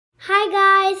Hi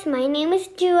guys, my name is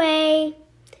Juet.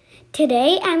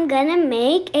 Today I'm gonna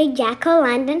make a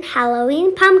jack-o'-lantern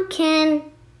Halloween pumpkin.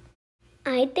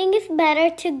 I think it's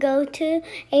better to go to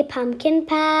a pumpkin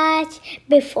patch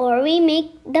before we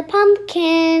make the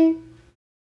pumpkin.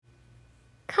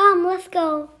 Come, let's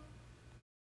go.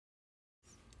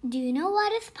 Do you know what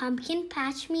this pumpkin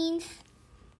patch means?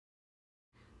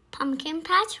 Pumpkin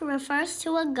patch refers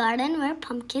to a garden where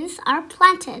pumpkins are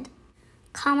planted,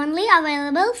 commonly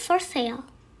available for sale.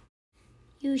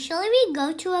 Usually we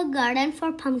go to a garden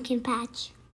for pumpkin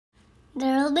patch.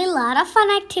 There will be a lot of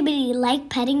fun activity like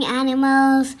petting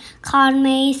animals, corn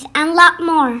maze, and lot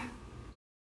more.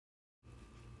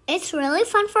 It's really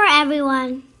fun for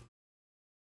everyone.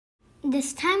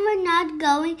 This time we're not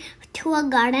going to a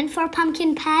garden for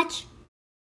pumpkin patch.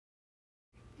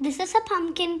 This is a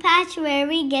pumpkin patch where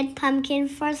we get pumpkin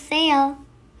for sale.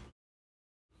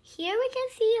 Here we can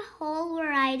see a whole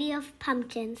variety of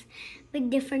pumpkins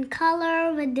with different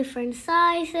color, with different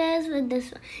sizes, with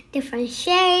different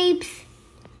shapes.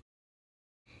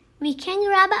 We can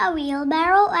grab a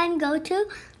wheelbarrow and go to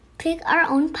pick our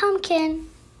own pumpkin.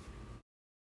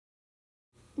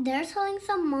 They're selling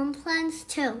some mom plants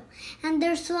too, and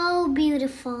they're so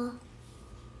beautiful.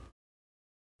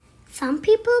 Some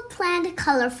people plant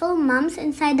colorful mums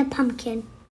inside the pumpkin.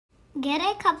 Get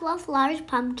a couple of large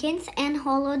pumpkins and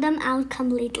hollow them out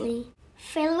completely.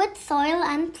 Fill with soil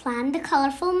and plant the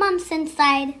colorful mums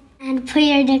inside. And put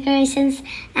your decorations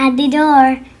at the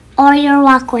door or your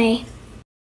walkway.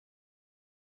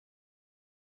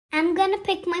 I'm gonna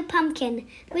pick my pumpkin.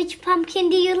 Which pumpkin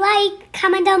do you like?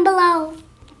 Comment down below.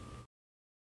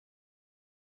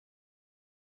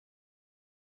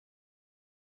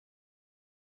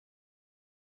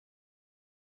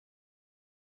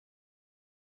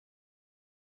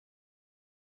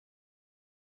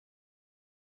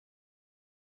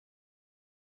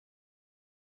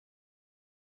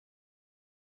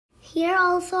 Here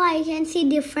also I can see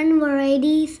different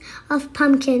varieties of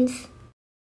pumpkins.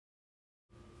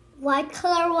 White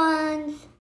color ones,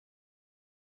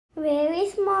 very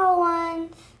small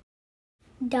ones,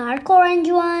 dark orange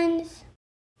ones,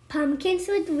 pumpkins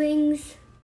with wings,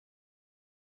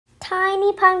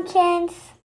 tiny pumpkins.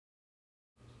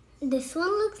 This one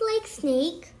looks like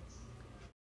snake.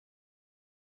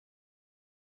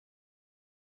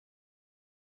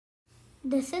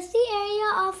 This is the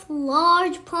area of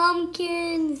large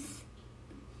pumpkins.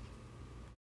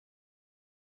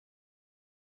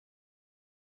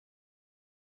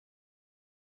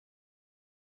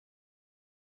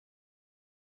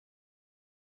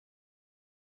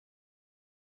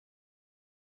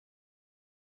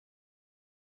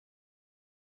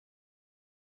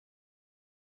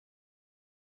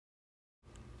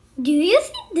 Do you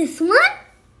see this one?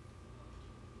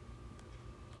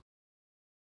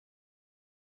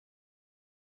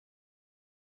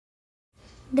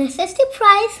 This is the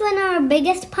prize winner,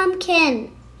 biggest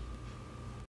pumpkin.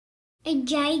 A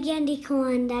gigantic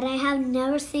one that I have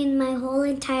never seen my whole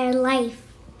entire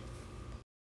life.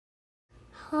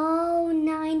 Oh,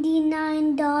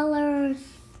 $99.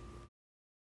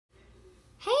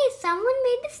 Hey, someone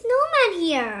made a snowman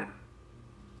here.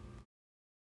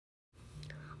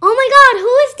 Oh my God,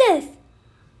 who is this?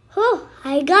 Oh,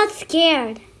 I got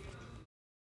scared.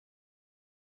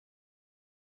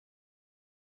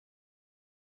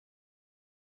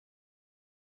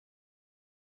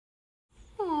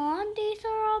 Aw, these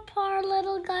are all poor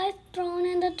little guys thrown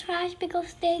in the trash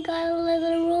because they got a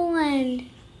little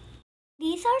ruined.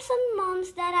 These are some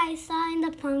mums that I saw in the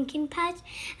pumpkin patch,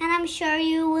 and I'm sure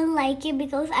you will like it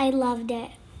because I loved it.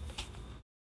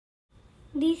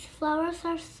 These flowers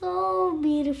are so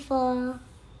beautiful.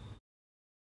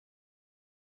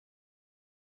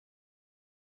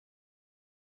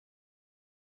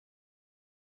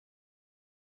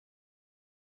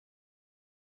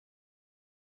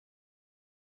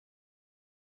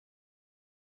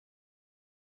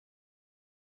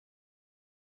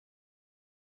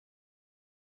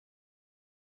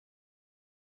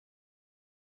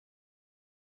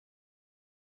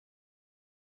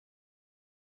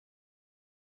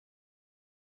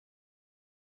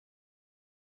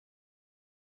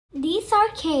 These are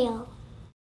kale.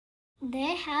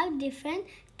 They have different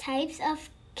types of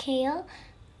kale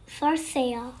for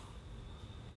sale.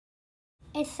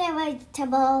 It's a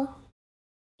vegetable.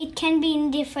 It can be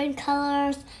in different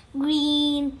colors,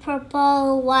 green,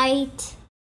 purple, white.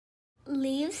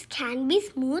 Leaves can be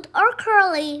smooth or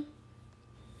curly.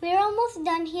 We're almost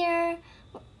done here.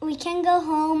 We can go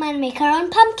home and make our own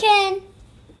pumpkin.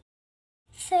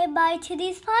 Say bye to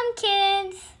these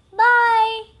pumpkins.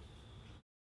 Bye.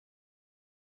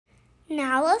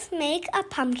 Now let's make a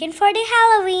pumpkin for the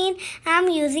Halloween. I'm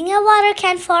using a water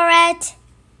can for it.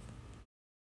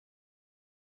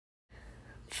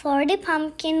 For the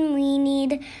pumpkin, we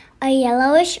need a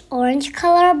yellowish orange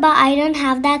color, but I don't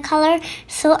have that color,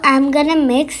 so I'm gonna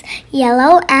mix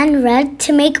yellow and red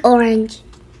to make orange.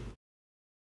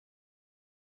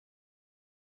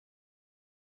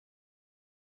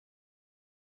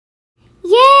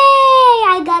 Yay!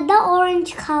 I got the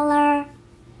orange color.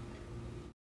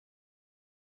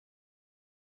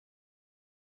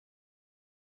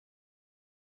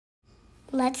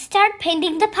 Let's start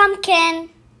painting the pumpkin.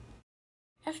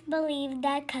 It's believed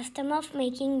that custom of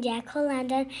making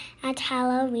jack-o'-lantern at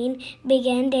Halloween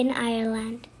began in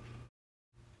Ireland.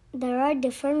 There are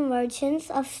different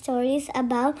versions of stories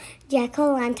about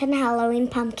jack-o'-lantern Halloween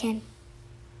pumpkin.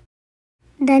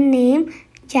 The name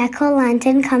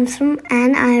jack-o'-lantern comes from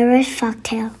an Irish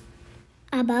folktale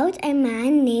about a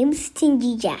man named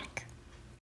Stingy Jack.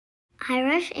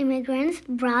 Irish immigrants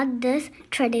brought this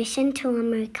tradition to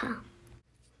America,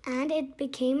 and it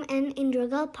became an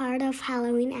integral part of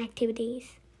Halloween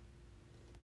activities.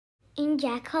 In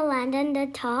jack-o'-lantern,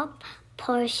 the top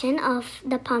portion of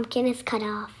the pumpkin is cut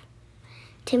off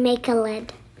to make a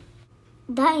lid.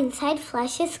 The inside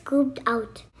flesh is scooped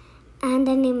out, and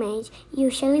an image,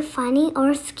 usually funny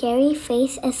or scary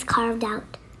face, is carved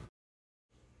out.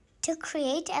 To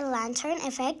create a lantern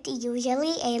effect,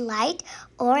 usually a light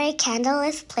or a candle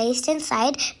is placed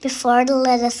inside before the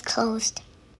lid is closed.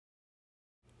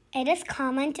 It is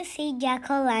common to see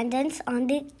jack-o'-lanterns on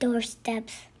the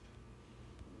doorsteps.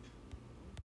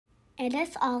 It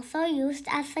is also used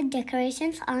as a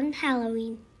decorations on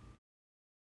Halloween.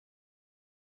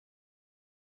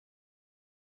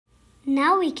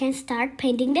 Now we can start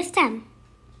painting the stem.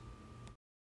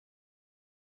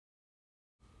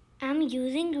 I'm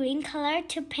using green color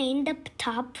to paint the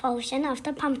top portion of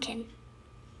the pumpkin.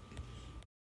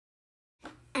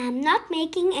 I'm not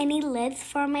making any lids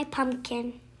for my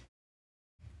pumpkin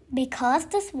because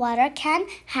this water can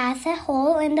has a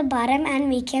hole in the bottom and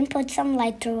we can put some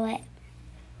light through it.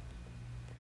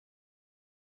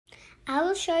 I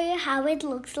will show you how it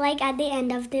looks like at the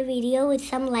end of the video with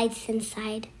some lights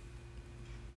inside.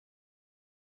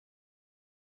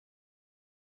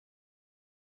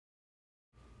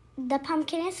 The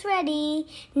pumpkin is ready.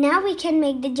 Now we can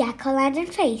make the jack-o'-lantern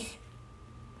face.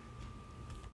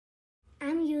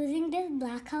 I'm using this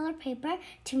black color paper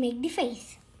to make the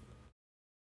face.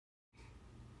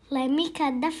 Let me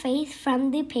cut the face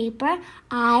from the paper,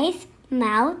 eyes,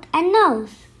 mouth, and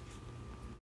nose.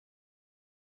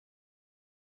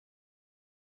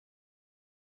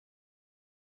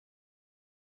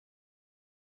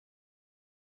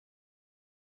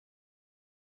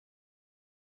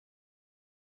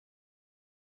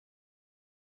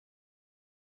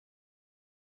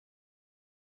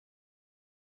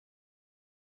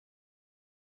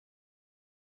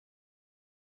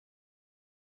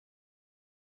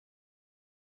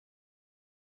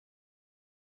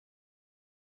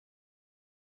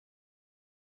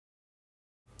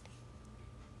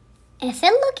 Is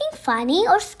it looking funny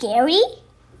or scary?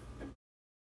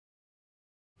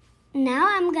 Now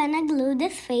I'm gonna glue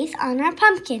this face on our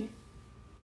pumpkin.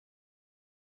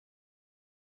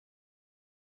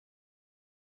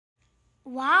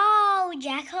 Wow,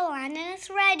 jack-o'-lantern is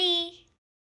ready.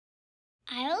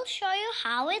 I will show you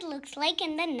how it looks like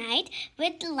in the night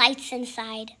with lights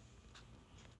inside.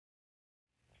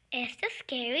 Is this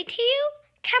scary to you?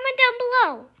 Comment down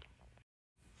below.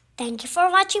 Thank you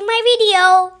for watching my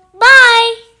video.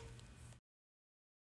 Bye!